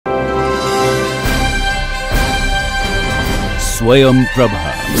Swayam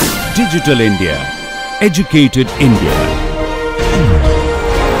Prabha. Digital India. Educated India.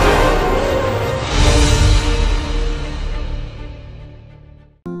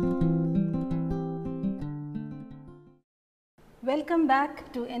 Welcome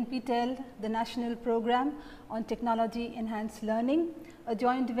back to NPTEL, the National Program on Technology Enhanced Learning, a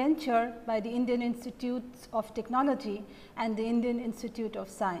joint venture by the Indian Institutes of Technology and the Indian Institute of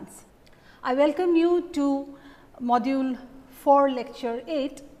Science. I welcome you to Module 4, Lecture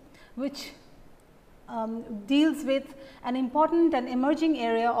 8, which deals with an important and emerging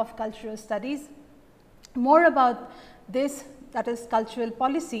area of cultural studies. More about this, that is cultural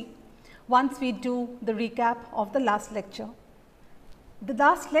policy, once we do the recap of the last lecture. The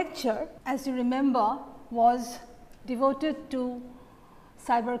last lecture, as you remember, was devoted to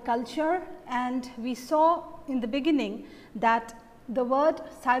cyber culture, and we saw in the beginning that the word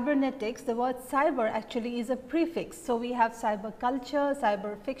cybernetics, the word cyber actually is a prefix. So, we have cyber culture,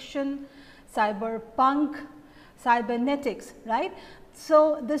 cyber fiction, cyberpunk, cybernetics, right.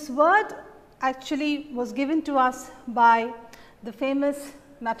 So, this word actually was given to us by the famous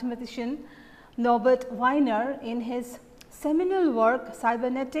mathematician Norbert Wiener in his seminal work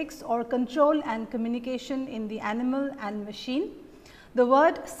Cybernetics or Control and Communication in the Animal and Machine. The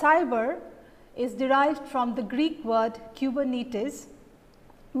word cyber is derived from the Greek word Kubernetes,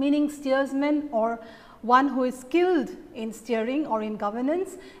 meaning steersman or one who is skilled in steering or in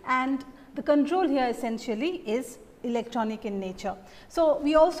governance, and the control here essentially is electronic in nature. So,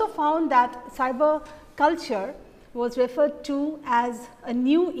 we also found that cyber culture was referred to as a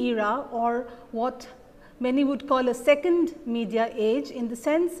new era, or what many would call a second media age, in the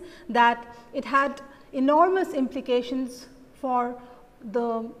sense that it had enormous implications for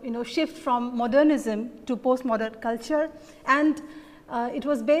the shift from modernism to postmodern culture, and it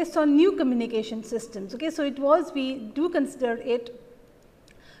was based on new communication systems. Okay, so, we do consider it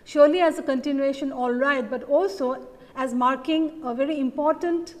surely as a continuation, all right, but also as marking a very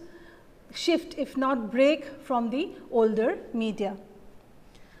important shift, if not break, from the older media.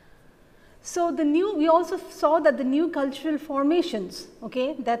 So, we also saw that the new cultural formations,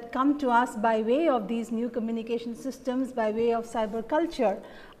 okay, that come to us by way of these new communication systems, by way of cyber culture,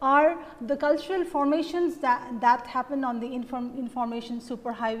 are the cultural formations that happen on the information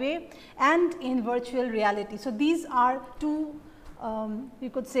superhighway and in virtual reality. So, these are two you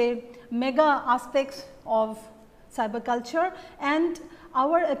could say mega aspects of cyber culture, and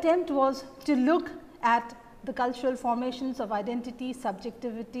our attempt was to look at the cultural formations of identity,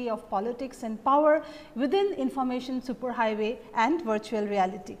 subjectivity, of politics and power within information superhighway and virtual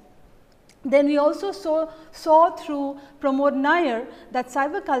reality. Then we also saw through Pramod Nair that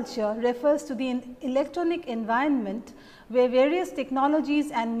cyber culture refers to the electronic environment where various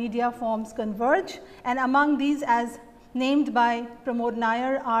technologies and media forms converge, and among these, as named by Pramod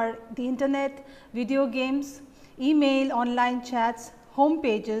Nair, are the internet, video games, email, online chats, home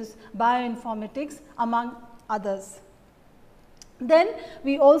pages, bioinformatics, among others. Then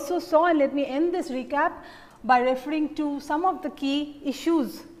we also saw, and let me end this recap by referring to some of the key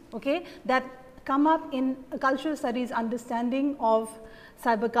issues, okay, that come up in cultural studies understanding of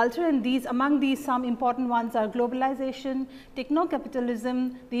cyber culture, and among these some important ones are globalization,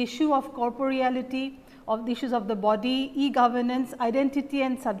 techno-capitalism, the issue of corporeality, of the issues of the body, e-governance, identity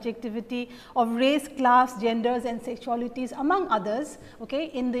and subjectivity, of race, class, genders and sexualities, among others, okay,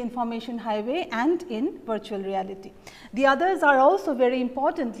 in the information highway and in virtual reality. The others are also very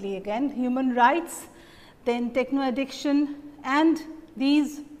importantly again human rights, then techno addiction, and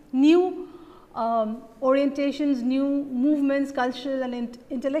these new orientations, new movements, cultural and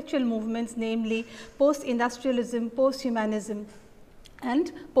intellectual movements, namely post-industrialism, post-humanism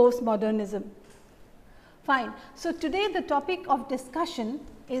and post-modernism. Fine. So, today the topic of discussion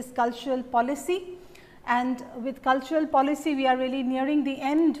is cultural policy, and with cultural policy we are really nearing the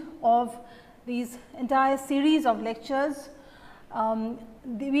end of these entire series of lectures.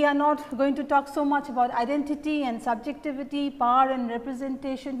 We are not going to talk so much about identity and subjectivity, power and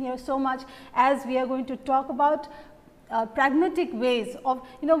representation here so much, as we are going to talk about pragmatic ways of,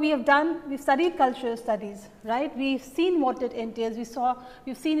 we've studied cultural studies, right. We've seen what it entails,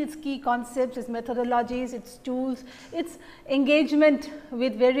 we've seen its key concepts, its methodologies, its tools, its engagement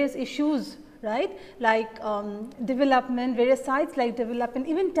with various issues, right, like development, various sites like development,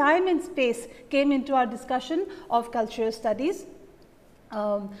 even time and space came into our discussion of cultural studies,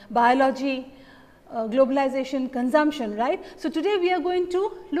 biology, globalization, consumption, right. So, today we are going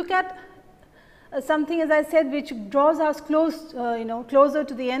to look at something, as I said, which draws us closer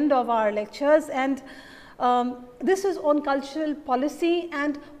to the end of our lectures, and this is on cultural policy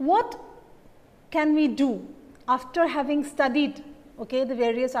and what can we do after having studied, okay, the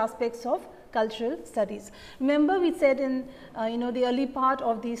various aspects of cultural studies. Remember, we said in the early part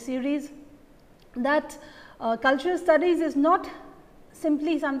of the series that cultural studies is not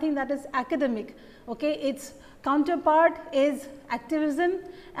simply something that is academic, okay. Its counterpart is activism,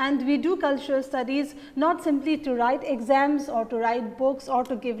 and we do cultural studies not simply to write exams or to write books or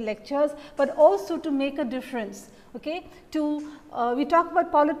to give lectures, but also to make a difference, okay. We talk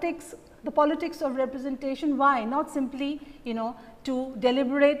about politics, the politics of representation. Why? Not simply to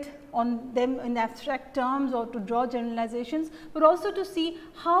deliberate on them in abstract terms or to draw generalizations, but also to see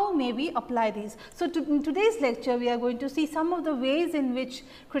how may we apply these. So, in today's lecture we are going to see some of the ways in which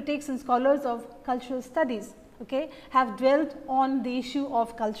critics and scholars of cultural studies, okay, have dwelt on the issue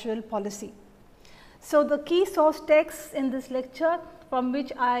of cultural policy. So, the key source texts in this lecture from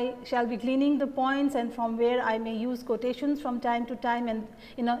which I shall be gleaning the points and from where I may use quotations from time to time, and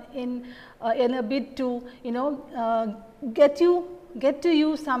in a bid to get to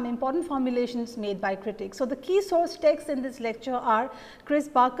use some important formulations made by critics. So, the key source texts in this lecture are Chris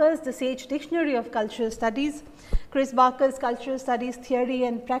Barker's The Sage Dictionary of Cultural Studies, Chris Barker's Cultural Studies Theory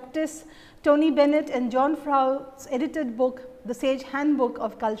and Practice, Tony Bennett and John Frau's edited book The Sage Handbook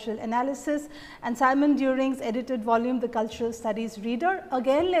of Cultural Analysis, and Simon During's edited volume The Cultural Studies Reader.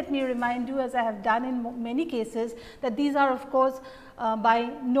 Again, let me remind you, as I have done in many cases, that these are of course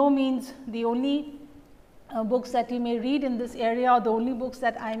by no means the only books that you may read in this area, or the only books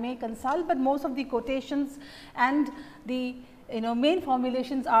that I may consult, but most of the quotations and the main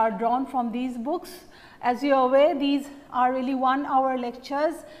formulations are drawn from these books. As you are aware, these are really 1 hour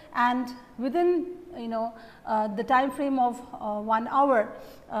lectures, and within the time frame of 1 hour,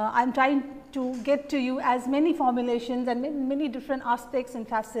 I am trying to get to you as many formulations and many different aspects and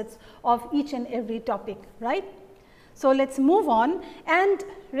facets of each and every topic, right. So, let us move on, and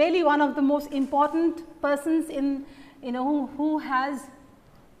really one of the most important persons in who has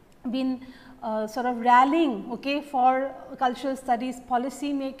been sort of rallying, okay, for cultural studies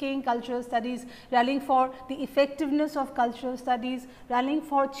policy making, cultural studies, rallying for the effectiveness of cultural studies, rallying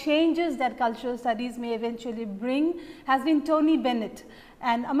for changes that cultural studies may eventually bring, has been Tony Bennett.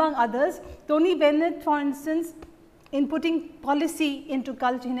 And among others, Tony Bennett, for instance, in putting policy into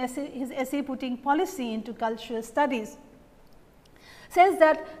culture, in his essay Putting Policy into Cultural Studies, says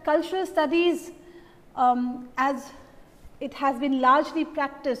that cultural studies, as it has been largely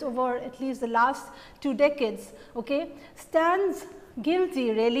practiced over at least the last 2 decades, okay, stands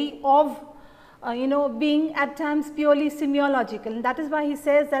guilty really of being at times purely semiological, and that is why he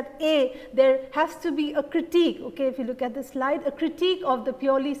says that there has to be a critique, okay, if you look at the slide, a critique of the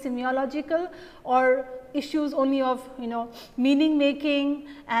purely semiological or issues only of meaning making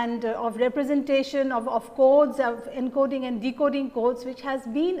and of representation of codes, of encoding and decoding codes, which has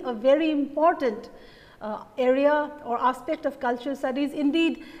been a very important area or aspect of cultural studies.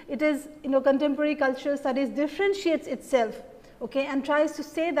 Indeed, it is contemporary cultural studies differentiates itself, okay, and tries to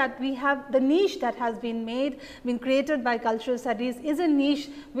say that we have the niche that has been created by cultural studies is a niche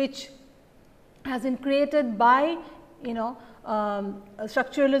which has been created by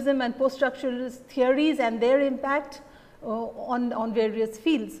structuralism and post-structuralist theories and their impact on various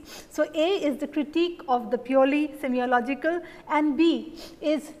fields. So, A is the critique of the purely semiological, and B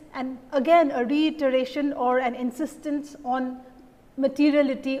is again a reiteration or an insistence on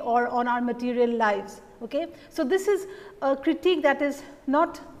materiality or on our material lives. Okay. So, this is a critique that is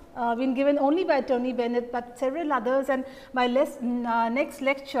not been given only by Tony Bennett, but several others, and my next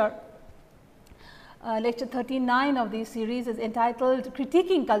lecture, lecture 39 of this series is entitled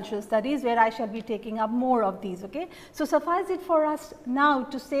Critiquing Cultural Studies, where I shall be taking up more of these. Okay. So, suffice it for us now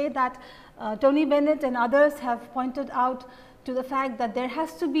to say that Tony Bennett and others have pointed out to the fact that there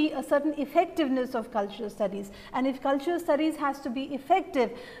has to be a certain effectiveness of cultural studies, and if cultural studies has to be effective,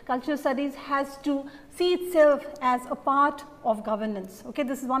 cultural studies has to see itself as a part of governance. Okay,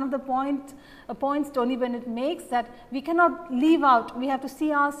 this is one of the points Tony Bennett makes, that we cannot leave out, we have to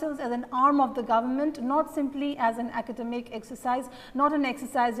see ourselves as an arm of the government, not simply as an academic exercise, not an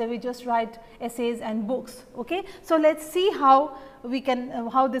exercise where we just write essays and books. Okay, so let us see how we can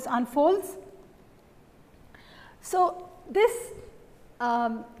how this unfolds. So, this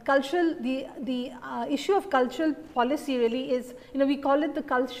the issue of cultural policy really is, we call it the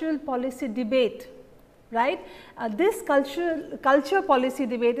cultural policy debate, right. This culture policy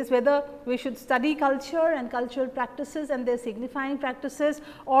debate is whether we should study culture and cultural practices and their signifying practices,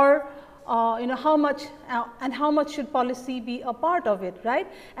 or how much and how much should policy be a part of it, right.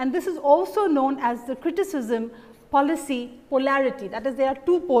 And this is also known as the criticism policy polarity, that is, there are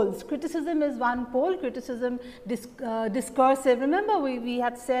two poles. Criticism is one pole, criticism discursive. Remember, we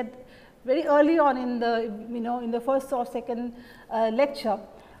had said very early on in the, in the first or second lecture,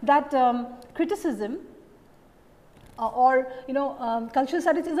 that criticism cultural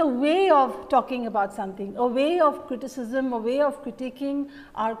studies is a way of talking about something, a way of criticism, a way of critiquing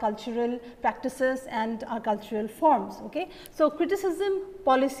our cultural practices and our cultural forms. Okay. So, criticism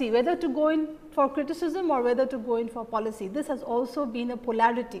policy, whether to go in for criticism or whether to go in for policy, this has also been a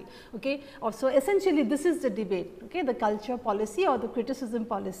polarity. Okay. So, essentially this is the debate, okay, the culture policy or the criticism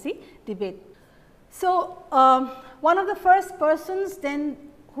policy debate. So, one of the first persons then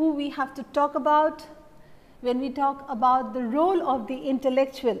who we have to talk about when we talk about the role of the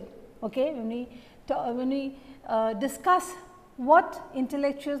intellectual, okay, when we discuss what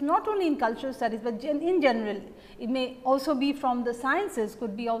intellectuals, not only in cultural studies, but in general, it may also be from the sciences,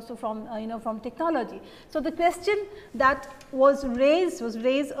 could be also from from technology. So, the question that was raised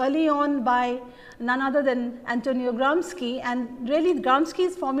early on by none other than Antonio Gramsci, and really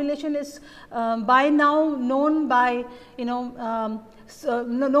Gramsci's formulation is by now known by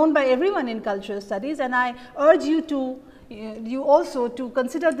known by everyone in cultural studies, and I urge you to you also to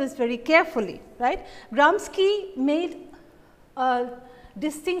consider this very carefully, right. Gramsci made a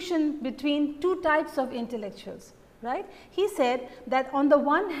distinction between two types of intellectuals, right. He said that on the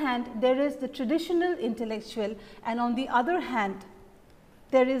one hand there is the traditional intellectual, and on the other hand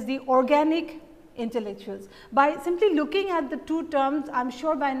there is the organic intellectuals. By simply looking at the two terms, I am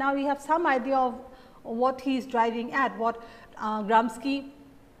sure by now we have some idea of what he is driving at, what Gramsci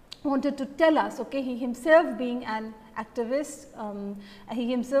wanted to tell us. Okay. He himself being an activist, he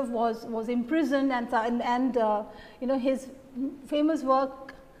himself was imprisoned, and his famous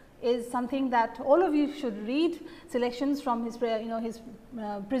work is something that all of you should read. Selections from his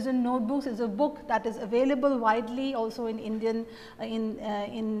prison notebooks is a book that is available widely also in Indian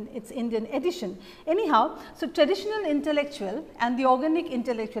in its Indian edition. Anyhow, so traditional intellectual and the organic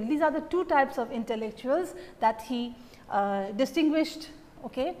intellectual, these are the two types of intellectuals that he distinguished,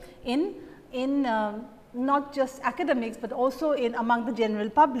 okay, in not just academics, but also in among the general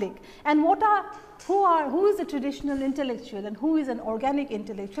public. And who is a traditional intellectual and who is an organic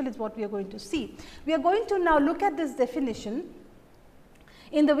intellectual is what we are going to see. We are going to now look at this definition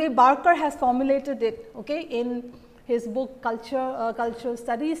in the way Barker has formulated it, okay, in his book Cultural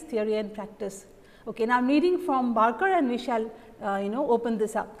Studies, Theory and Practice. Okay. Now, I am reading from Barker, and we shall open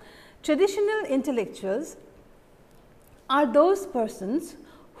this up. Traditional intellectuals are those persons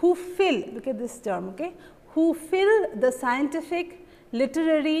who fill, look at this term, okay, who fill the scientific,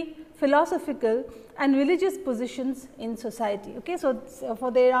 literary, philosophical and religious positions in society. Okay. So,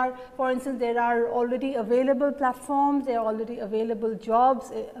 for instance, there are already available platforms, there are already available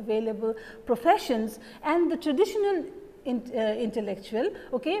jobs, available professions, and the traditional intellectual,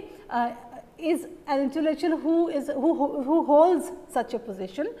 okay, is an intellectual who holds such a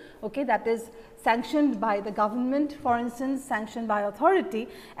position, okay, that is sanctioned by the government, for instance, sanctioned by authority,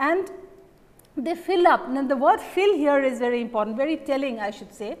 and they fill up. Now, the word fill here is very important, very telling, I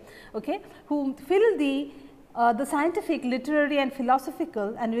should say, okay, who fill the scientific, literary and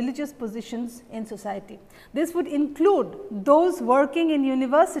philosophical and religious positions in society. This would include those working in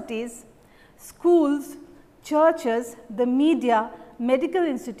universities, schools, churches, the media, medical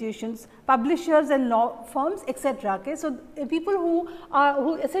institutions, publishers and law firms, etc. Okay. So, people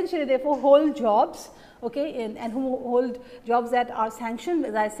who essentially therefore hold jobs, okay, and who hold jobs that are sanctioned,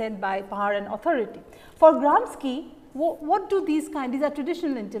 as I said, by power and authority. For Gramsci, what do these are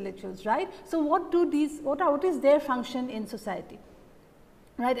traditional intellectuals, right. So, what is their function in society,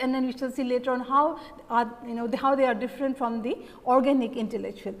 right, and then we shall see later on how they are different from the organic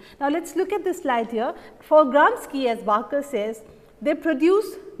intellectual. Now, let us look at this slide here. For Gramsci, as Barker says, they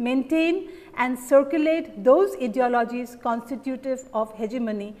produce, maintain and circulate those ideologies constitutive of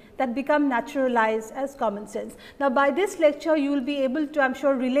hegemony that become naturalized as common sense. Now, by this lecture you will be able to, I am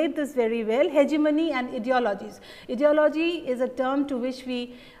sure, relate this very well, hegemony and ideologies. Ideology is a term to which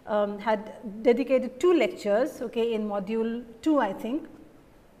we had dedicated 2 lectures, okay, in module 2, I think.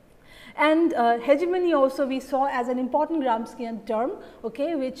 And hegemony also we saw as an important Gramscian term,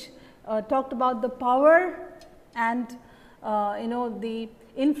 okay, which talked about the power and the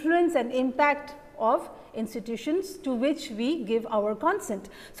influence and impact of institutions to which we give our consent.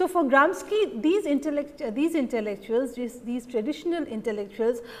 So, for Gramsci, these intellectuals, these traditional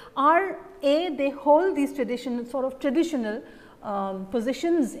intellectuals are they hold these traditional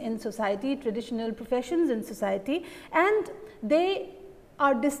positions in society, traditional professions in society, and they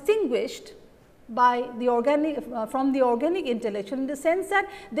are distinguished by the organic from the organic intellectual in the sense that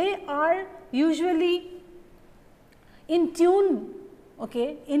they are usually in tune,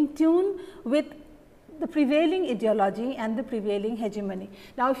 okay, in tune with the prevailing ideology and the prevailing hegemony.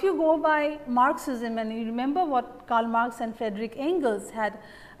 Now, if you go by Marxism and you remember what Karl Marx and Friedrich Engels had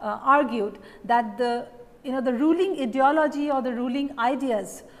argued, that the ruling ideology or the ruling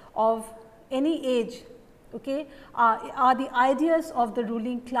ideas of any age, okay, are the ideas of the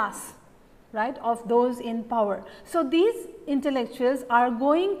ruling class, right, of those in power. So, these intellectuals are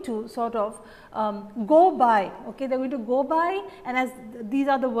going to sort of go by, okay, they are going to go by, and as these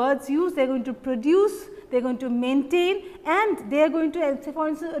are the words used, they are going to produce, they are going to maintain, and they are going to, say for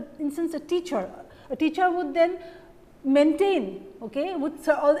instance, a teacher would then maintain, okay,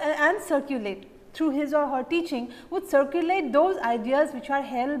 and circulate through his or her teaching, would circulate those ideas which are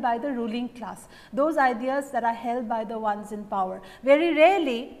held by the ruling class, those ideas that are held by the ones in power. Very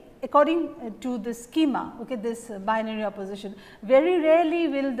rarely, according to the schema, okay, this binary opposition, very rarely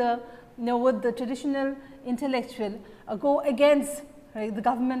will would the traditional intellectual go against, right, the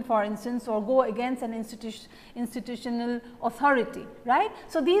government, for instance, or go against an institutional authority, right.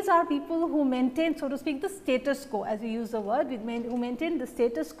 So, these are people who maintain, so to speak, the status quo, as we use the word, who maintain the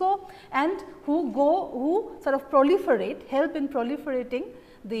status quo, and who sort of proliferate, help in proliferating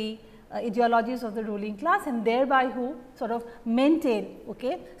the ideologies of the ruling class, and thereby who sort of maintain,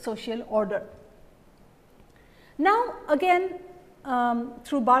 okay, social order. Now, again,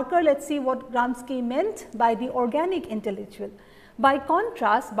 through Barker, let us see what Gramsci meant by the organic intellectual. By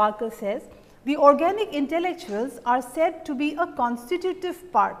contrast, Barker says, the organic intellectuals are said to be a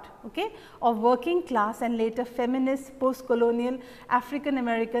constitutive part, okay, of working class and later feminist, post-colonial, African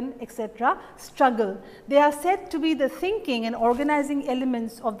American, etc. struggle. They are said to be the thinking and organizing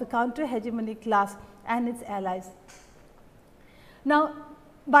elements of the counter-hegemony class and its allies. Now,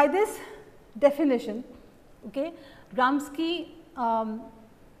 by this definition, okay, Gramsci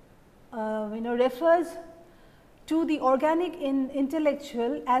refers to the organic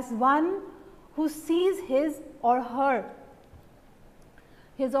intellectual as one who sees his or her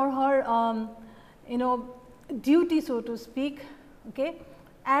duty, so to speak, okay,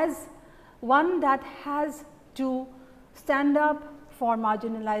 as one that has to stand up for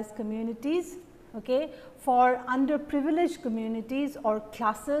marginalized communities, okay, for underprivileged communities or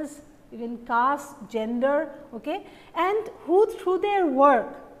classes, even caste, gender, okay, and who through their work,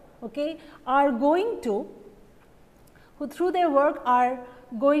 okay, are going to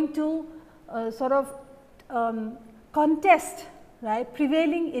sort of contest, right,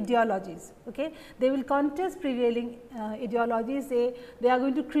 prevailing ideologies. Okay. They will contest prevailing ideologies. They are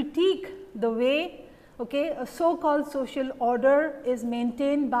going to critique the way, okay, a so-called social order is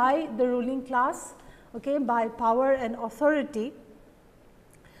maintained by the ruling class, okay, by power and authority,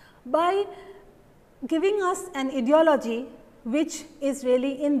 by giving us an ideology which is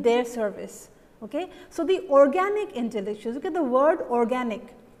really in their service. Okay. So, the organic intellectuals, look at the word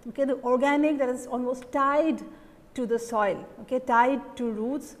organic, okay, the organic that is almost tied to the soil, okay, tied to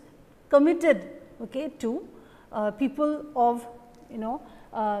roots, committed, okay, to people of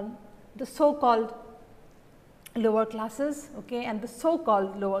the so-called lower classes, okay, and the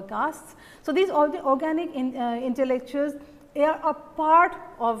so-called lower castes. So, these all the organic intellectuals are a part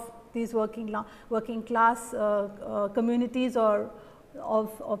of these working class communities or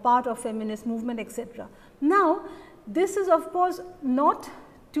part of feminist movement, etc. Now, this is of course not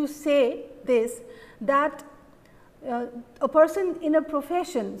to say this that a person in a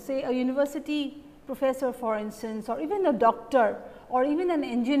profession, say a university professor for instance, or even a doctor or even an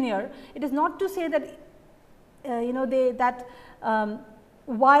engineer, it is not to say that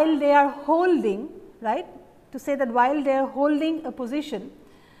while they are holding, right, to say that while they are holding a position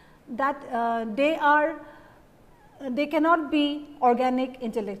that they cannot be organic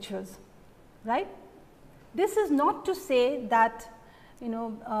intellectuals, right. This is not to say that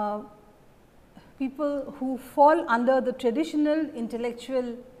people who fall under the traditional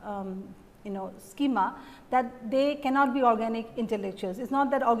intellectual schema, that they cannot be organic intellectuals. It is not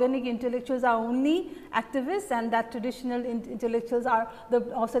that organic intellectuals are only activists and that traditional intellectuals are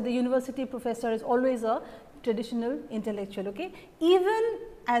also the university professor is always a traditional intellectual. Okay. Even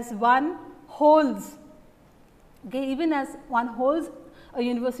as one holds, okay, even as one holds a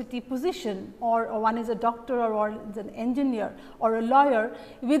university position, or one is a doctor or is an engineer or a lawyer,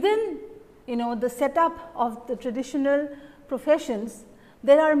 within the setup of the traditional professions,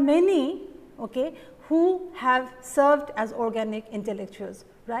 there are many, okay, who have served as organic intellectuals,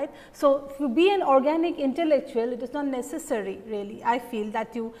 right. So, to be an organic intellectual, it is not necessary really, I feel,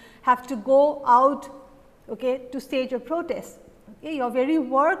 that you have to go out, okay, to stage a protest. Okay. Your very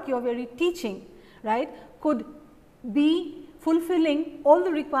work, your very teaching, right, could be fulfilling all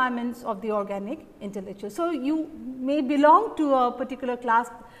the requirements of the organic intellectual. So, you may belong to a particular class,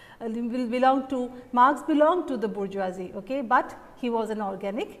 will belong to, Marx belonged to the bourgeoisie, okay, but he was an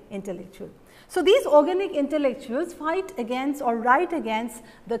organic intellectual. So, these organic intellectuals fight against or write against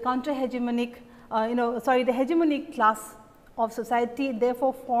the counter hegemonic, the hegemonic class of society,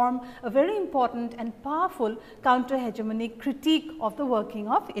 therefore form a very important and powerful counter hegemonic critique of the working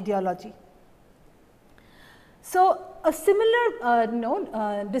of ideology. So, a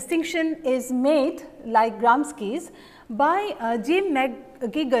similar distinction is made, like Gramsci's, by Jim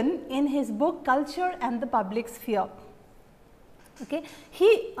McGuigan in his book Culture and the Public Sphere. Okay.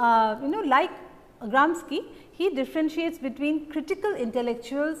 He like Gramsci, he differentiates between critical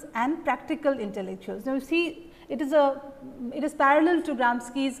intellectuals and practical intellectuals. Now, you see, it is parallel to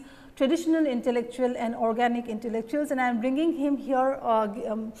Gramsci's traditional intellectual and organic intellectuals, and I am bringing him here,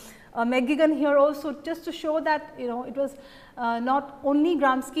 McGuigan here also, just to show that it was not only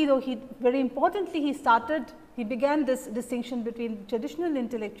Gramsci, though he very importantly he began this distinction between traditional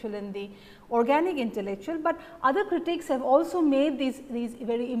intellectual and the organic intellectual, but other critics have also made these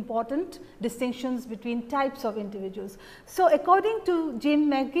very important distinctions between types of individuals. So, according to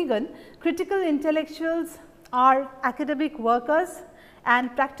Jim McGuigan, critical intellectuals are academic workers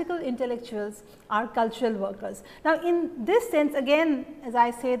and practical intellectuals are cultural workers. Now, in this sense, again, as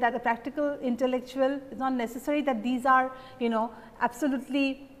I say that a practical intellectual is not necessary that these are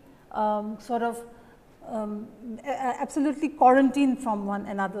absolutely absolutely quarantined from one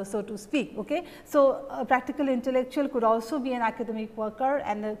another, so to speak. Okay. So, a practical intellectual could also be an academic worker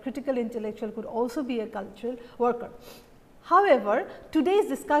and a critical intellectual could also be a cultural worker. However, today's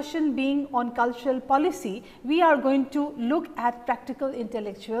discussion being on cultural policy, we are going to look at practical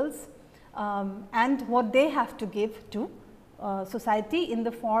intellectuals and what they have to give to society in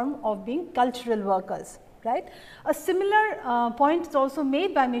the form of being cultural workers. Right. A similar point is also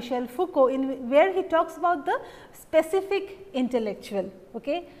made by Michel Foucault, in where he talks about the specific intellectual,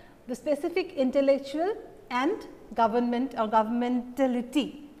 okay, the specific intellectual and government or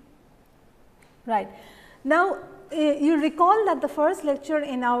governmentality. Right. Now, you recall that the first lecture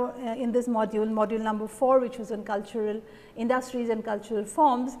in our in this module number 4, which was on cultural industries and cultural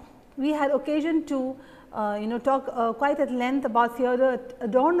forms, we had occasion to talk quite at length about Theodor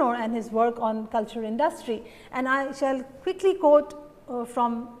Adorno and his work on culture industry, and I shall quickly quote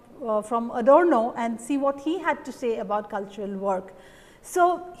from Adorno and see what he had to say about cultural work.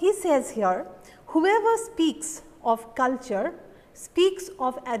 So, he says here, whoever speaks of culture speaks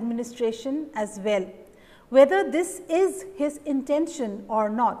of administration as well, whether this is his intention or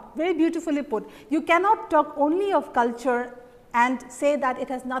not. Very beautifully put. You cannot talk only of culture and say that it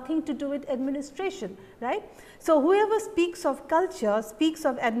has nothing to do with administration, right. So, whoever speaks of culture speaks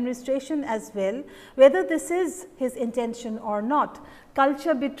of administration as well, whether this is his intention or not.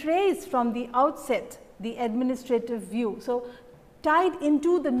 Culture betrays from the outset the administrative view. So, tied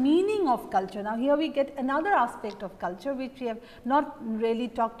into the meaning of culture. Now, here we get another aspect of culture, which we have not really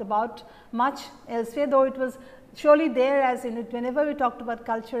talked about much elsewhere, though it was surely there, as in it, whenever we talked about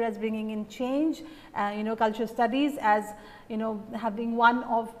culture as bringing in change, culture studies as having one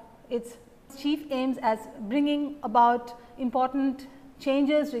of its chief aims as bringing about important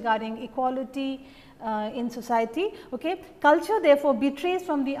changes regarding equality in society. Okay. Culture therefore betrays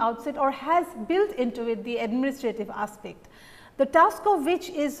from the outset or has built into it the administrative aspect, the task of which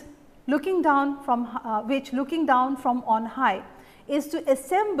is looking down from on high is to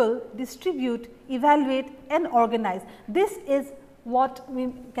assemble, distribute, evaluate and organize. This is what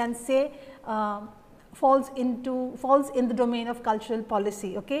we can say falls in the domain of cultural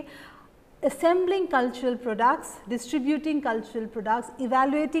policy. Okay. Assembling cultural products, distributing cultural products,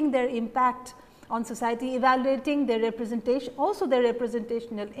 evaluating their impact on society, evaluating their representation, also their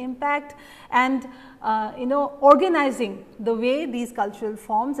representational impact, and organizing the way these cultural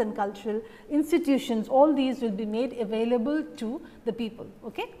forms and cultural institutions, all these will be made available to the people.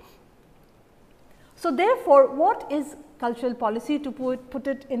 Okay. So, therefore, what is cultural policy? To put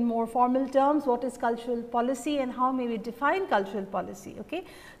it in more formal terms, what is cultural policy and how may we define cultural policy? Okay.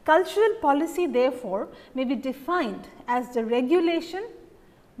 Cultural policy therefore may be defined as the regulation,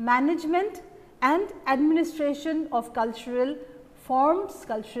 management and administration of cultural forms,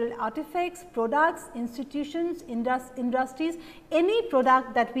 cultural artifacts, products, institutions, industries, any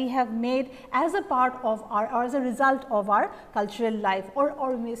product that we have made as a part of our, or as a result of our cultural life,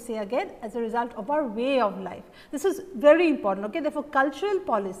 or we may say again as a result of our way of life. This is very important. Okay. Therefore, cultural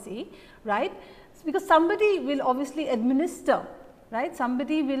policy, right, because somebody will obviously administer, right,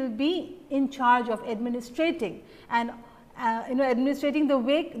 somebody will be in charge of administrating, and administrating the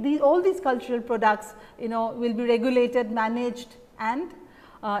way all these cultural products will be regulated, managed and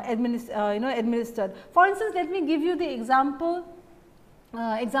administered. For instance, let me give you the example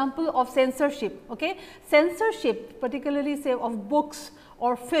of censorship. Okay, censorship, particularly say of books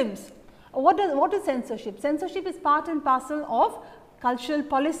or films. What is censorship? Censorship is part and parcel of cultural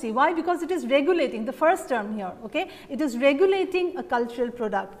policy. Why? Because it is regulating, the first term here. Okay, it is regulating a cultural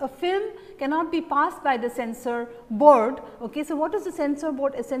product. A film cannot be passed by the censor board. Okay, so what is the censor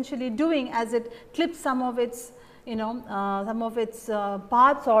board essentially doing as it clips some of its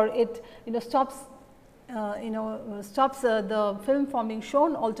parts, or it stops the film from being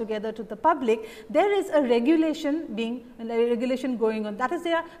shown altogether to the public? There is a regulation going on. That is,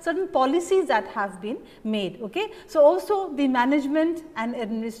 there are certain policies that have been made. Okay, so also the management and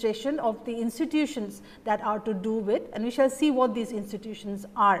administration of the institutions that are to do with, and we shall see what these institutions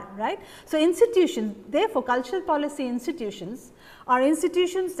are, right. So institutions, therefore cultural policy institutions are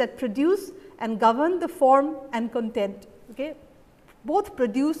institutions that produce and govern the form and content. Okay, both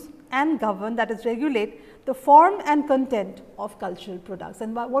produce and govern, that is regulate the form and content of cultural products.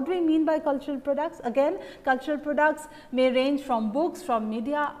 And what do we mean by cultural products? Again, cultural products may range from books, from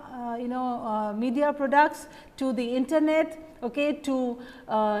media, media products, to the internet, okay, to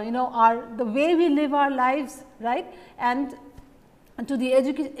the way we live our lives, right, and to the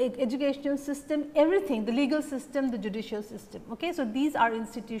educational system, everything, the legal system, the judicial system. Okay, so these are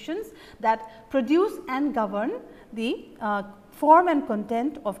institutions that produce and govern the form and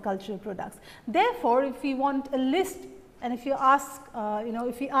content of cultural products. Therefore, if we want a list, and if you ask,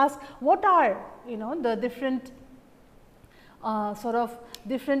 if we ask what are the different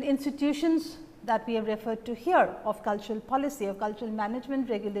different institutions that we have referred to here of cultural policy, of cultural management,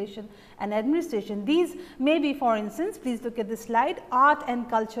 regulation and administration. These may be, for instance, please look at this slide, art and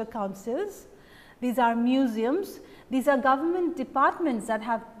culture councils, these are museums, these are government departments that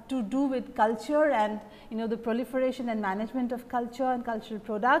have to do with culture and the proliferation and management of culture and cultural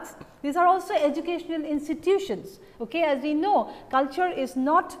products. These are also educational institutions. Okay, as we know, culture is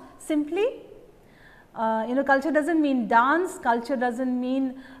not simply culture does not mean dance, culture does not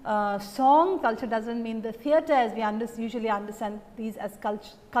mean song, culture does not mean the theatre as we usually understand these as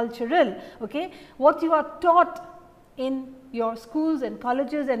cultural. Okay. What you are taught in your schools and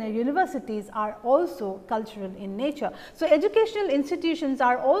colleges and your universities are also cultural in nature. So, educational institutions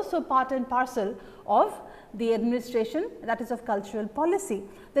are also part and parcel of the administration, that is of cultural policy.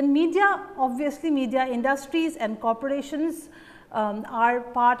 Then media, obviously media industries and corporations are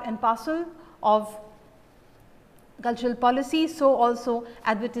part and parcel of cultural policy, so also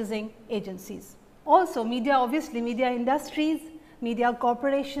advertising agencies. Also media, obviously media industries, media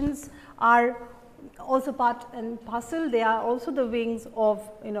corporations are also part and parcel, they are also the wings of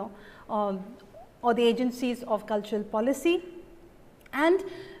or the agencies of cultural policy. And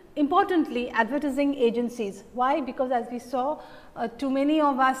importantly, advertising agencies. Why? Because as we saw, too many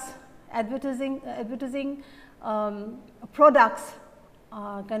of us advertising products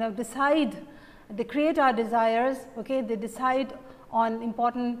kind of decide, they create our desires. Okay, they decide on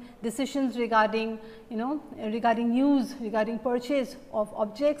important decisions regarding regarding use, regarding purchase of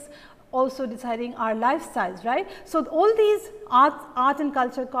objects, also deciding our lifestyles, right. So, all these art and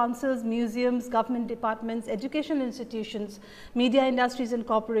culture councils, museums, government departments, educational institutions, media industries and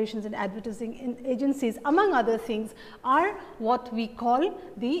corporations and advertising agencies, among other things, are what we call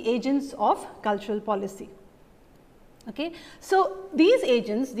the agents of cultural policy. Okay. So, these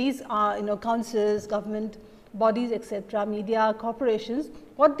agents, these are councils, government bodies, etc., media corporations,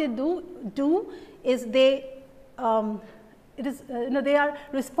 what they do is they they are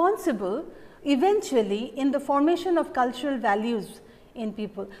responsible eventually in the formation of cultural values in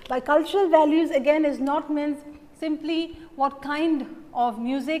people. By cultural values, again, is not meant simply what kind of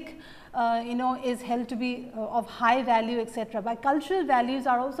music is held to be of high value, etc. By cultural values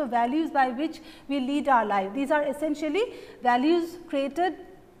are also values by which we lead our life. These are essentially values created,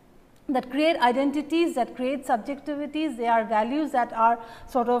 that create identities, that create subjectivities. They are values that are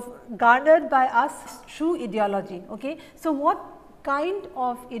sort of garnered by us through ideology. Okay. So, what kind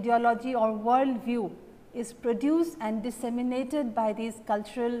of ideology or world view is produced and disseminated by these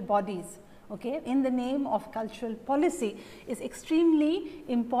cultural bodies, okay, in the name of cultural policy, is extremely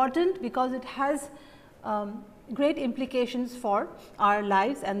important, because it has great implications for our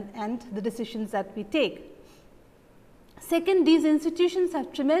lives and the decisions that we take. Second, these institutions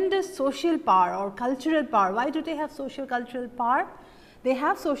have tremendous social power or cultural power. Why do they have social cultural power? They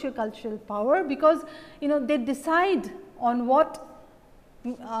have social cultural power because they decide on what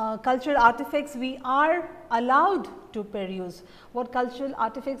cultural artifacts we are allowed to peruse, what cultural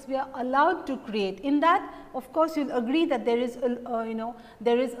artifacts we are allowed to create. In that, of course, you will agree that there is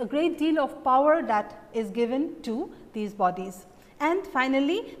there is a great deal of power that is given to these bodies. And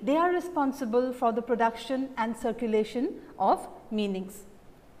finally, they are responsible for the production and circulation of meanings.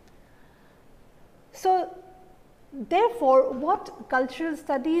 So, therefore, what cultural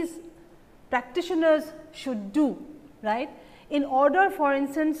studies practitioners should do, right, in order, for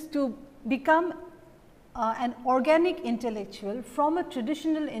instance, to become an organic intellectual from a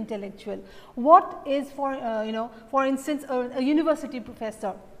traditional intellectual, what is for instance, a university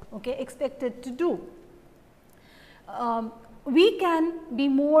professor, okay, expected to do? We can be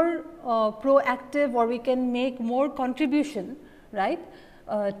more proactive, or we can make more contribution, right,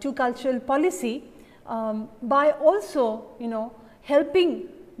 to cultural policy by also helping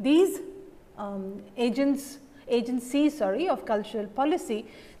these agencies of cultural policy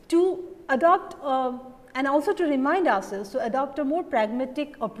to adopt and also to remind ourselves to adopt a more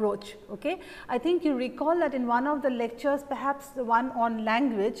pragmatic approach. Okay? I think you recall that in one of the lectures, perhaps the one on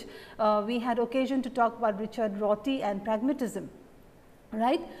language, we had occasion to talk about Richard Rorty and pragmatism,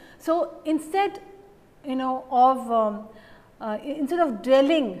 right. So, instead of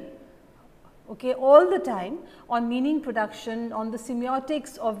dwelling all the time on meaning production, on the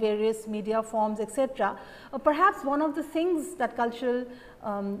semiotics of various media forms, etc., perhaps one of the things that cultural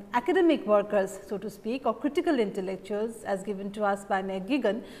academic workers, so to speak, or critical intellectuals, as given to us by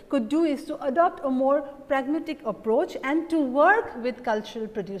McGuigan, could do is to adopt a more pragmatic approach and to work with cultural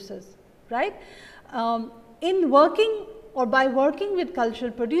producers, right. In working, or by working with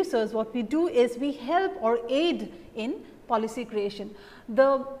cultural producers, what we do is we help or aid in policy creation.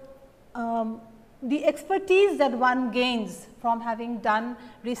 The expertise that one gains from having done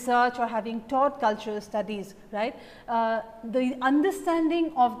research or having taught cultural studies, right, the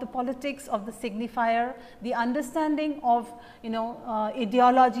understanding of the politics of the signifier, the understanding of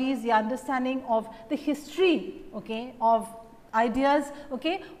ideologies, the understanding of the history, okay, of ideas,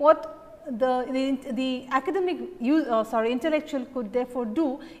 okay, what the academic intellectual could therefore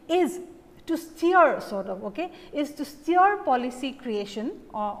do is to steer is to steer policy creation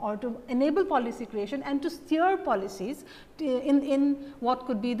or to enable policy creation and to steer policies in what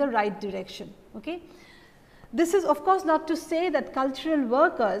could be the right direction. Okay. This is of course not to say that cultural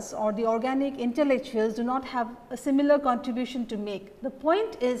workers or the organic intellectuals do not have a similar contribution to make. The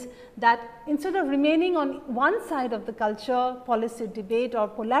point is that instead of remaining on one side of the culture policy debate or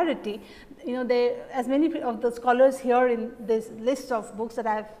polarity, as many of the scholars here in this list of books that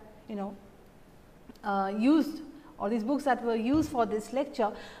I have used, or these books that were used for this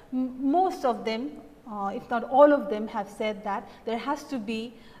lecture, most of them, if not all of them, have said that there has to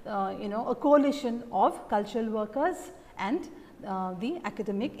be a coalition of cultural workers and the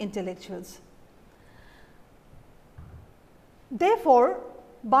academic intellectuals. Therefore,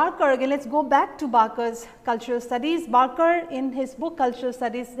 Barker, again let us go back to Barker's cultural studies. Barker in his book Cultural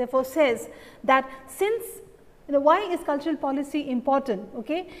Studies therefore says that since why is cultural policy important?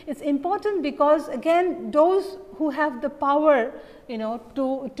 Okay? It is important because again those who have the power to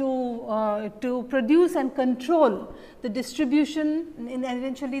produce and control the distribution and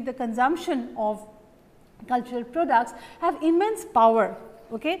eventually the consumption of cultural products have immense power.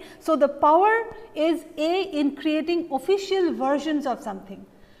 Okay? So, the power is in creating official versions of something.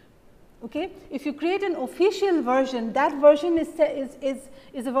 Okay? If you create an official version, that version is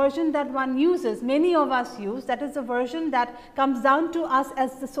a version that one uses, many of us use, that is a version that comes down to us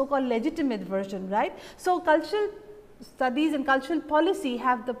as the so called legitimate version, right. So, cultural studies and cultural policy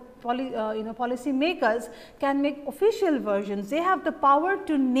have the policy makers can make official versions, they have the power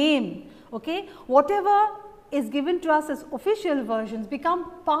to name, okay, whatever is given to us as official versions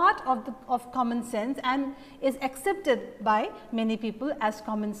become part of common sense and is accepted by many people as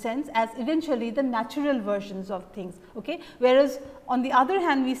common sense, as eventually the natural versions of things. Okay? Whereas, on the other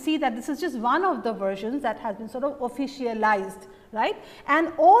hand, we see that this is just one of the versions that has been sort of officialized, right,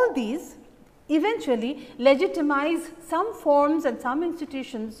 and all these eventually legitimize some forms and some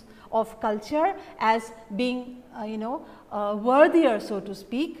institutions of culture as being worthier, so to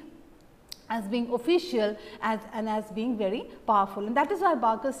speak, as being official and as being very powerful. And that is why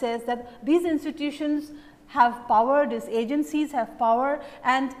Barker says that these institutions have power, these agencies have power,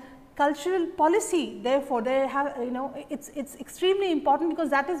 and cultural policy therefore they have it's extremely important, because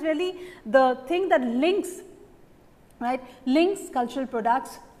that is really the thing that links cultural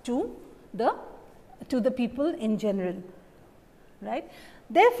products to the people in general, right.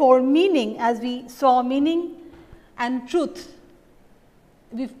 Therefore, meaning, as we saw, meaning and truth,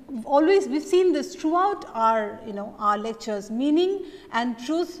 we've seen this throughout our our lectures. Meaning and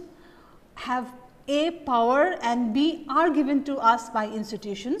truth have A, power, and B, are given to us by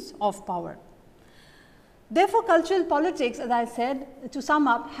institutions of power. Therefore, cultural politics, as I said, to sum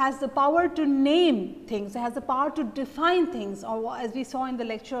up, has the power to name things, has the power to define things, or as we saw in the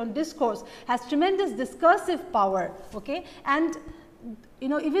lecture on discourse, has tremendous discursive power, okay? And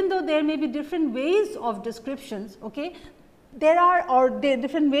even though there may be different ways of descriptions, okay, there are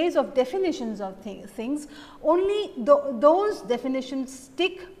different ways of definitions of things, only those definitions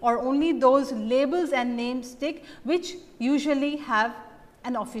stick, or only those labels and names stick which usually have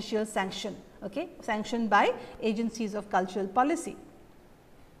an official sanction, okay, sanctioned by agencies of cultural policy.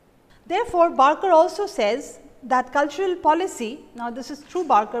 Therefore, Barker also says that cultural policy, now this is through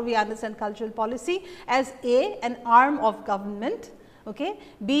Barker we understand cultural policy as A, an arm of government, okay,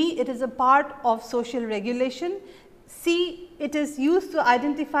 B, it is a part of social regulation, C, it is used to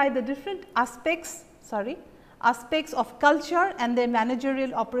identify the different aspects of culture and their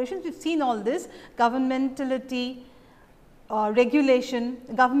managerial operations. We have seen all this, governmentality, regulation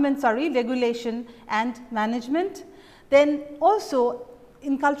and management. Then also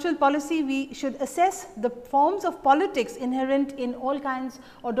in cultural policy, we should assess the forms of politics inherent in all kinds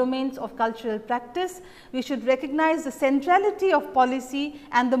or domains of cultural practice. We should recognize the centrality of policy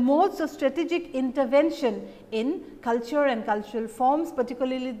and the modes of strategic intervention in culture and cultural forms,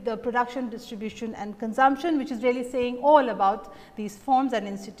 particularly the production, distribution and consumption, which is really saying all about these forms and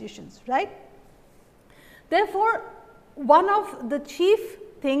institutions, right. Therefore, one of the chief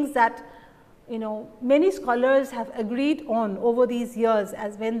things that many scholars have agreed on over these years,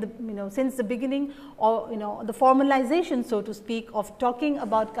 as when since the beginning, or the formalization, so to speak, of talking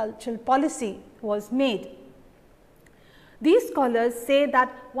about cultural policy was made. These scholars say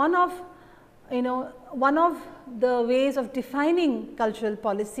that one of the ways of defining cultural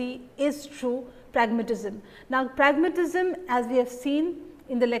policy is through pragmatism. Now, pragmatism, as we have seen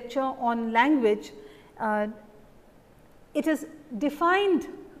in the lecture on language, it is defined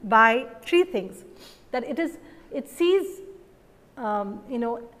by three things, that it sees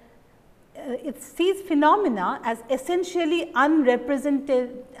it sees phenomena as essentially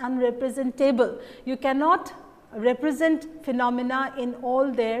unrepresentable. You cannot represent phenomena in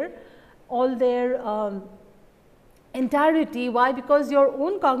all their entirety. Why? Because your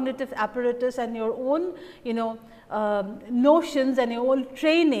own cognitive apparatus and your own notions and your own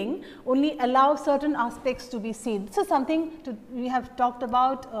training only allow certain aspects to be seen. This is something we have talked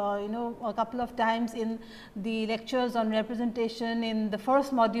about a couple of times in the lectures on representation. In the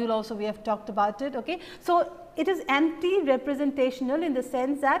first module also we have talked about it. Okay. So, it is anti-representational in the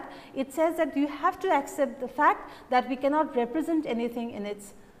sense that it says that you have to accept the fact that we cannot represent anything in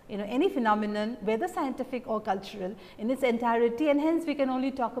its any phenomenon, whether scientific or cultural, in its entirety, and hence we can only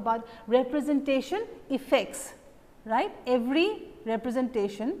talk about representation effects, right. Every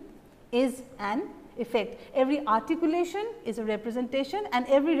representation is an effect, every articulation is a representation, and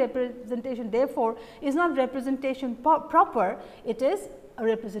every representation therefore is not representation proper, it is a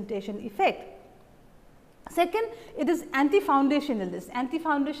representation effect. Second, it is anti-foundationalist.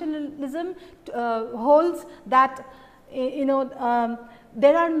 Anti-foundationalism holds that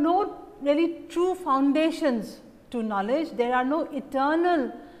there are no really true foundations to knowledge, there are no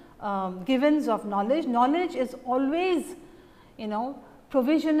eternal givens of knowledge. Knowledge is always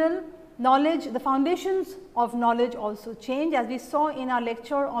provisional. Knowledge, the foundations of knowledge also change, as we saw in our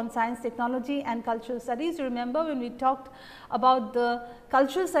lecture on science, technology and cultural studies. You remember when we talked about the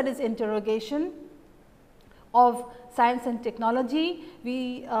cultural studies interrogation of science and technology,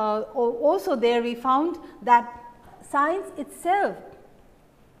 we also there we found that science itself,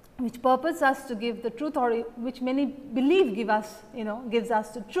 which purpose us to give the truth, or which many believe gives us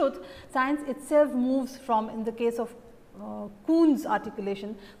the truth, science itself moves from, in the case of Kuhn's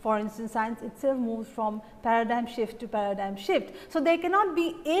articulation, for instance, science itself moves from paradigm shift to paradigm shift. So, there cannot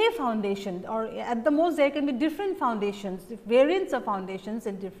be a foundation, or at the most there can be different foundations, variants of foundations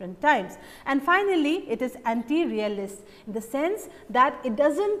in different times. And finally, it is anti-realist in the sense that it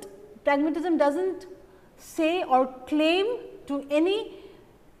pragmatism does not say or claim to any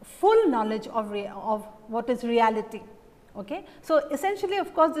full knowledge of what is reality. Okay. So, essentially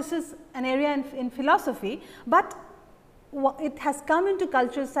of course, this is an area in philosophy, but it has come into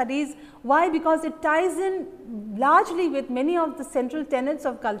cultural studies. Why? Because it ties in largely with many of the central tenets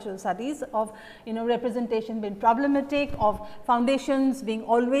of cultural studies, of representation being problematic, of foundations being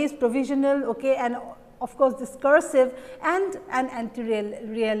always provisional, okay, and of course, discursive and an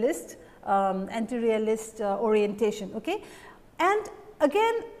anti-realist orientation. Okay. And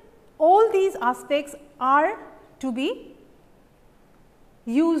again, all these aspects are to be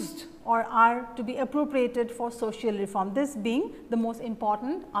used or are to be appropriated for social reform, this being the most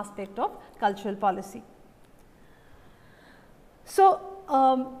important aspect of cultural policy. So,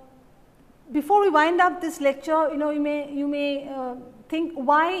 before we wind up this lecture, you may think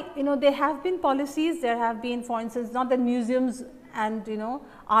why there have been policies, there have been, for instance, not that museums and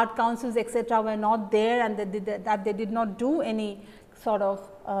art councils etc. were not there and that they did not do any sort of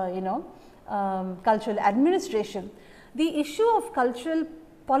cultural administration. The issue of cultural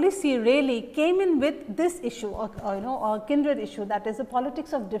policy really came in with this issue or a kindred issue, that is the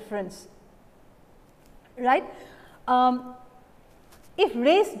politics of difference, right. If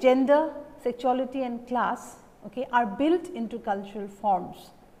race, gender, sexuality and class are built into cultural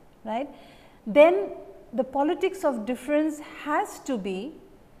forms, right, then the politics of difference has to be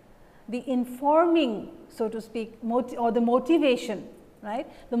the informing, so to speak, or the motivation, right,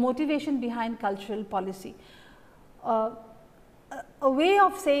 the motivation behind cultural policy. A way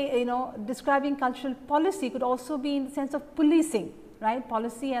of say describing cultural policy could also be in the sense of policing, right,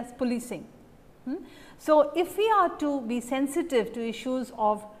 policy as policing. So, if we are to be sensitive to issues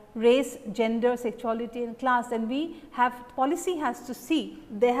of race, gender, sexuality and class, then policy has to see,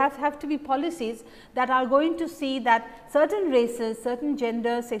 there have to be policies that are going to see that certain races, certain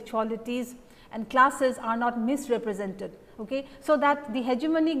genders, sexualities and classes are not misrepresented, so that the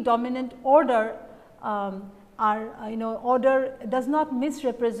hegemonic dominant order order does not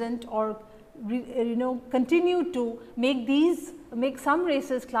misrepresent or continue to make some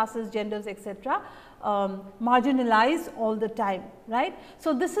races, classes, genders etc. Marginalized all the time, right.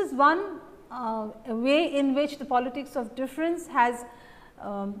 So, this is one way in which the politics of difference has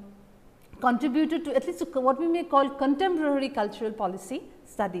contributed to at least to what we may call contemporary cultural policy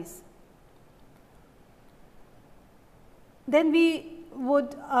studies. Then we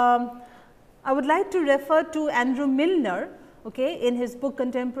would I would like to refer to Andrew Milner in his book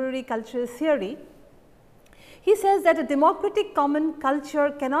Contemporary Cultural Theory. He says that a democratic common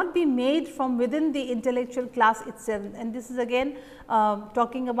culture cannot be made from within the intellectual class itself, and this is again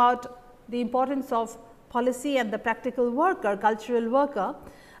talking about the importance of policy and the practical worker, cultural worker.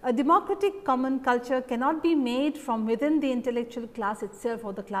 A democratic common culture cannot be made from within the intellectual class itself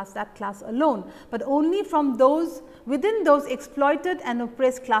or that class alone, but only from within those exploited and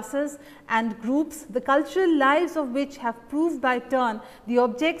oppressed classes and groups, the cultural lives of which have proved by turn the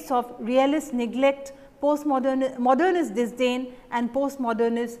objects of realist neglect, modernist disdain and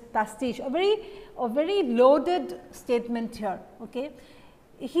postmodernist pastiche. A very loaded statement here.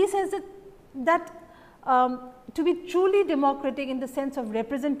 He says that to be truly democratic in the sense of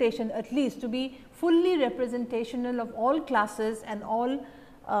representation, at least to be fully representational of all classes and all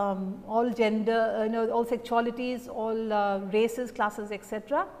gender, all sexualities, all races, classes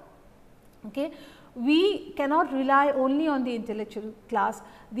etc. We cannot rely only on the intellectual class.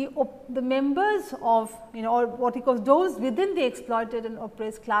 The members of or what he calls those within the exploited and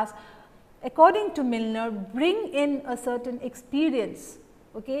oppressed class, according to Milner, bring in a certain experience,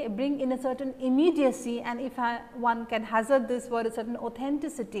 bring in a certain immediacy, and if one can hazard this word, a certain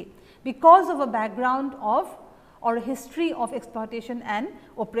authenticity, because of a background of or a history of exploitation and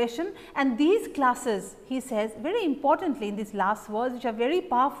oppression. And these classes, he says very importantly in these last words, which are very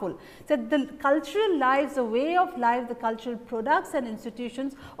powerful, that the cultural lives, the way of life, the cultural products and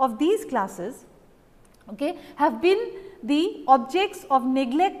institutions of these classes have been the objects of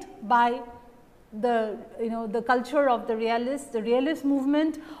neglect by the culture of the realist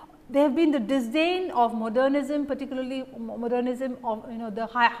movement. They have been the disdain of modernism, particularly modernism of the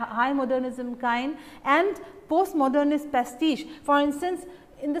high modernism kind, and postmodernist pastiche. For instance,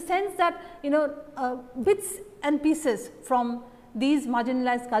 in the sense that bits and pieces from these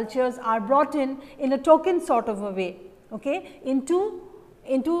marginalized cultures are brought in a token sort of a way into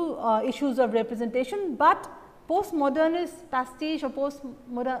issues of representation, but postmodernist pastiche or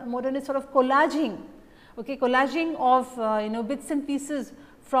postmodernist sort of collaging, collaging of bits and pieces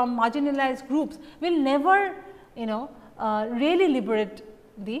from marginalized groups will never really liberate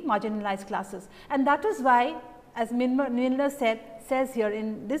the marginalized classes. And that is why, as Milner says here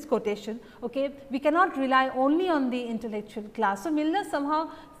in this quotation, we cannot rely only on the intellectual class. So, Milner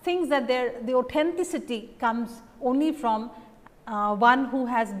somehow thinks that the authenticity comes only from one who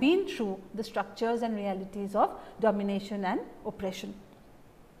has been through the structures and realities of domination and oppression.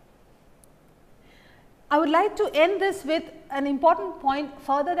 I would like to end this with an important point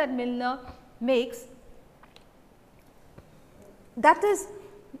further that Milner makes, that is,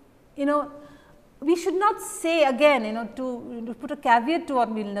 we should not say again, to put a caveat to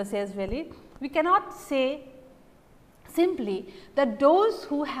what Milner says really, we cannot say simply that those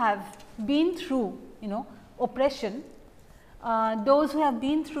who have been through oppression those who have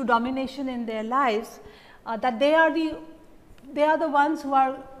been through domination in their lives, that they are the ones who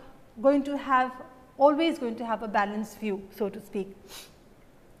are going to have always going to have a balanced view, so to speak.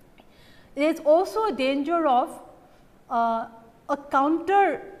 There is also a danger of a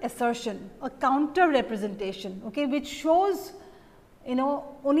counter assertion, a counter representation, okay, which shows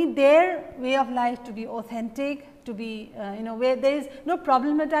only their way of life to be authentic, to be where there is no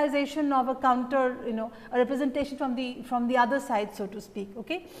problematization of a counter, a representation from the other side, so to speak.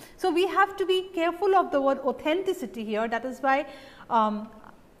 Okay. So, we have to be careful of the word authenticity here. That is why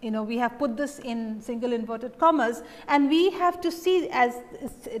we have put this in single inverted commas, and we have to see, as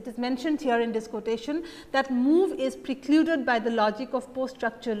it is mentioned here in this quotation, that move is precluded by the logic of post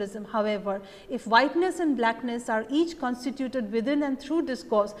structuralism. However, if whiteness and blackness are each constituted within and through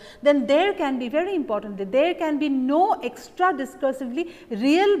discourse, then there can be, very importantly, there can be no extra discursively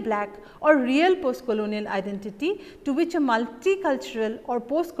real black or real post colonial identity to which a multicultural or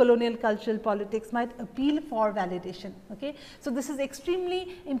post colonial cultural politics might appeal for validation. Okay. So, this is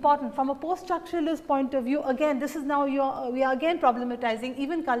extremely important from a post structuralist point of view. Again, this is now we are again problematizing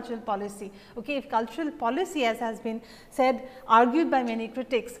even cultural policy. Okay. If cultural policy, as has been said, argued by many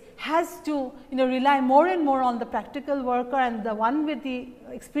critics, has to rely more and more on the practical worker and the one with the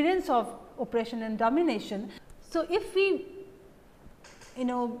experience of oppression and domination. So, if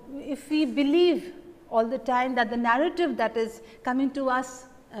we believe all the time that the narrative that is coming to us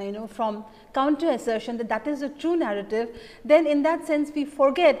from counter assertion, that is a true narrative, then in that sense we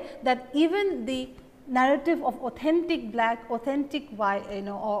forget that even the narrative of authentic black, authentic white,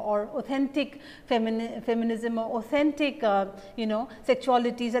 or authentic feminism, or authentic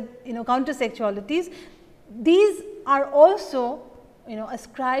sexualities, counter sexualities, these are also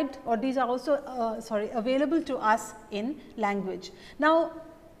ascribed, or these are also available to us in language. Now,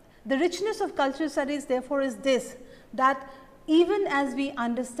 the richness of cultural studies therefore is this, that even as we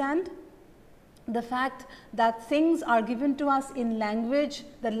understand the fact that things are given to us in language,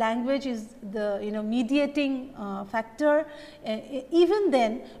 the language is the mediating factor, even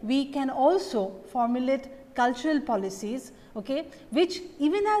then we can also formulate cultural policies, okay, which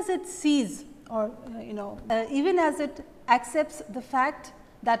even as it sees, or even as it accepts the fact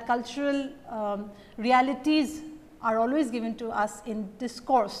that cultural realities are always given to us in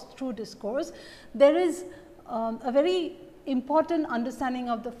discourse, through discourse, there is a very important understanding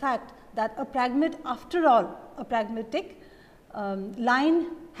of the fact that after all, a pragmatic line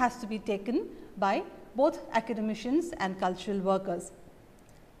has to be taken by both academicians and cultural workers.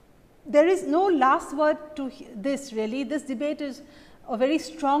 There is no last word to this really. This debate is a very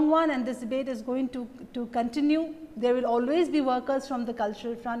strong one, and this debate is going to continue. There will always be workers from the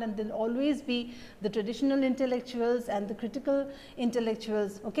cultural front, and there will always be the traditional intellectuals and the critical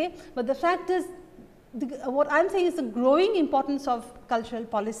intellectuals. Okay? But the fact is, what I am saying is the growing importance of cultural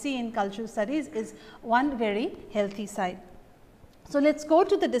policy in cultural studies is one very healthy side. So, let us go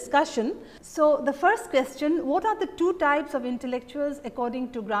to the discussion. So, the first question, what are the two types of intellectuals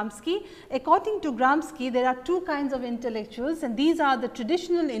according to Gramsci? According to Gramsci, there are two kinds of intellectuals, and these are the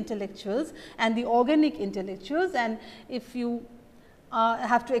traditional intellectuals and the organic intellectuals. And if you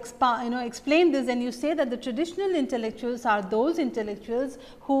have to explain this, and you say that the traditional intellectuals are those intellectuals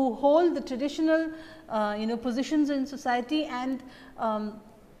who hold the traditional positions in society, and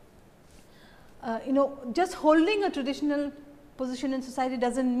just holding a traditional position in society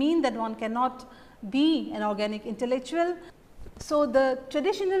does not mean that one cannot be an organic intellectual. So, the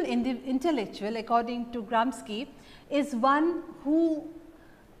traditional intellectual according to Gramsci is one who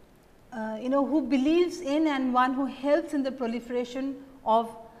who believes in and one who helps in the proliferation of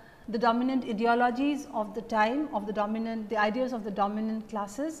the dominant ideologies of the time, of the ideas of the dominant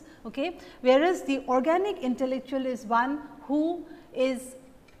classes. Okay? Whereas, the organic intellectual is one who is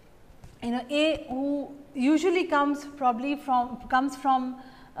who usually comes from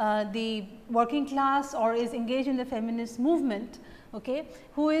the working class, or is engaged in the feminist movement, okay,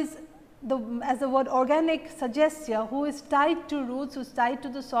 who is as the word organic suggests here, who is tied to roots, who is tied to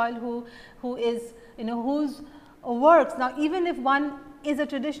the soil, who is whose works. Now, even if one is a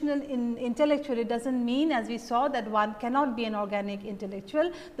traditional intellectual, it does not mean, as we saw, that one cannot be an organic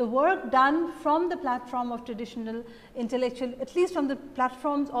intellectual. The work done from the platform of traditional intellectual, at least from the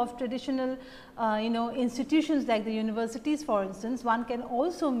platforms of traditional institutions like the universities, for instance, one can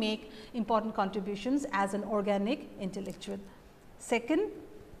also make important contributions as an organic intellectual. Second,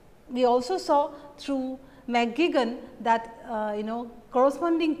 we also saw through McGuigan that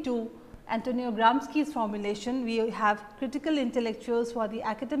corresponding to Antonio Gramsci's formulation, we have critical intellectuals who are the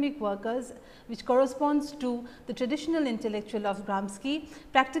academic workers, which corresponds to the traditional intellectual of Gramsci,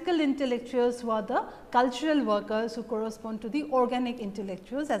 practical intellectuals who are the cultural workers who correspond to the organic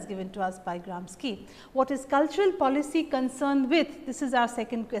intellectuals as given to us by Gramsci. What is cultural policy concerned with? This is our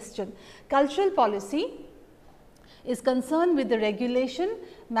second question. Cultural policy is concerned with the regulation,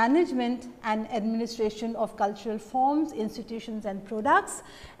 management and administration of cultural forms, institutions and products,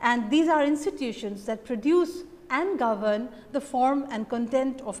 and these are institutions that produce and govern the form and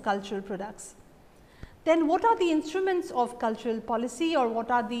content of cultural products. Then what are the instruments of cultural policy, or what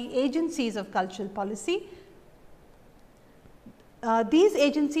are the agencies of cultural policy? These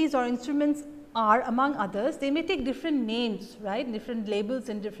agencies or instruments are, among others, they may take different names, right, different labels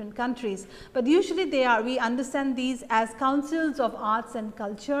in different countries, but usually they are, we understand these as councils of arts and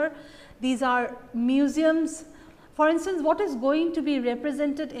culture. These are museums. For instance, what is going to be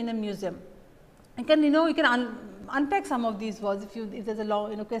represented in a museum? You can, you can unpack some of these words. If there is a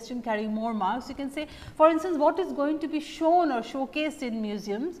long, question carrying more marks, you can say, for instance, what is going to be shown or showcased in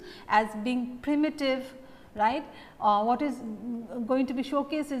museums as being primitive, right? What is going to be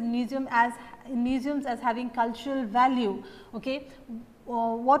showcased in museums as having cultural value, okay?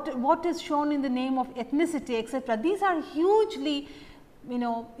 What is shown in the name of ethnicity, etc. These are hugely,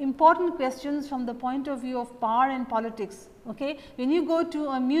 important questions from the point of view of power and politics. Okay, when you go to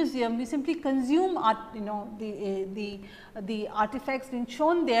a museum, we simply consume art, the artifacts being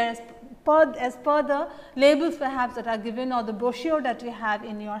shown there as per the labels perhaps that are given, or the brochure that you have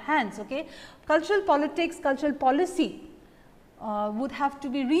in your hands. Okay, cultural politics, cultural policy would have to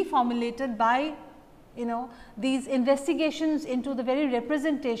be reformulated by these investigations into the very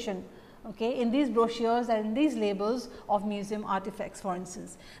representation, okay, in these brochures and in these labels of museum artifacts, for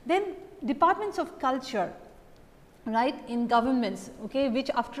instance. Then departments of culture, right, in governments, okay,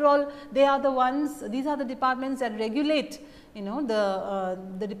 which after all they are the ones, these are the departments that regulate,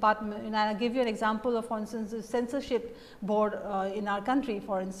 the department. And I will give you an example of, for instance, the censorship board in our country,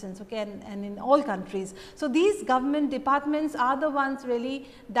 for instance, okay, and in all countries. So these government departments are the ones really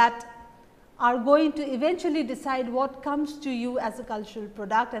that are going to eventually decide what comes to you as a cultural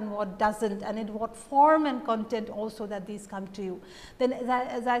product and what doesn't, and in what form and content also that these come to you. Then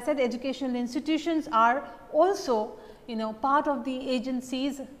as I said, educational institutions are also part of the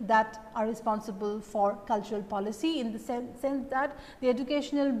agencies that are responsible for cultural policy, in the sense that the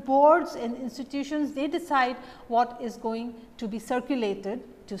educational boards and institutions, they decide what is going to be circulated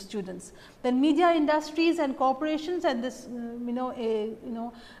to students. Then media industries and corporations, and this we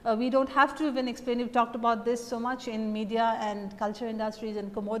do not have to even explain, we have talked about this so much in media and culture industries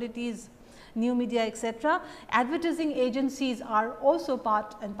and commodities, new media, etc. Advertising agencies are also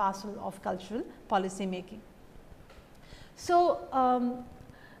part and parcel of cultural policy making. So,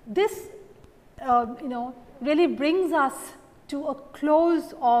 this really brings us to a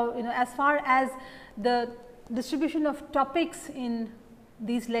close, or as far as the distribution of topics in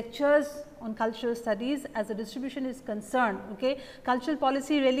these lectures on cultural studies as a distribution is concerned. Okay, cultural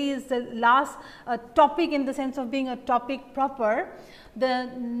policy really is the last topic in the sense of being a topic proper. The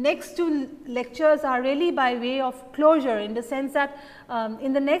next two lectures are really by way of closure, in the sense that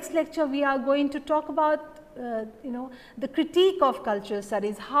in the next lecture we are going to talk about the critique of cultural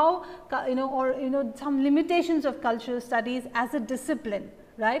studies, how some limitations of cultural studies as a discipline,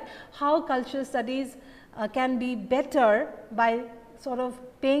 right? How cultural studies can be better by sort of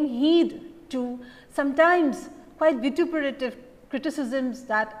paying heed to sometimes quite vituperative criticisms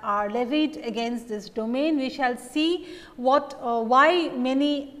that are levied against this domain. We shall see why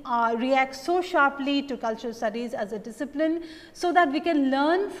many react so sharply to cultural studies as a discipline, so that we can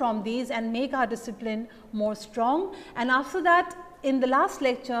learn from these and make our discipline more strong. And after that, in the last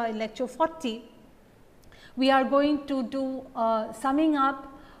lecture, in lecture 40, we are going to do summing up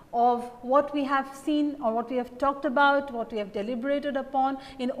of what we have seen, or what we have talked about, what we have deliberated upon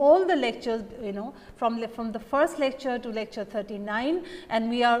in all the lectures, from the first lecture to lecture 39, and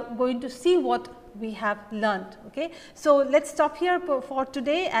we are going to see what we have learned. Okay. So, let us stop here for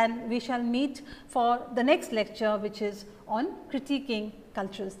today, and we shall meet for the next lecture, which is on critiquing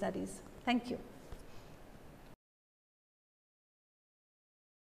cultural studies. Thank you.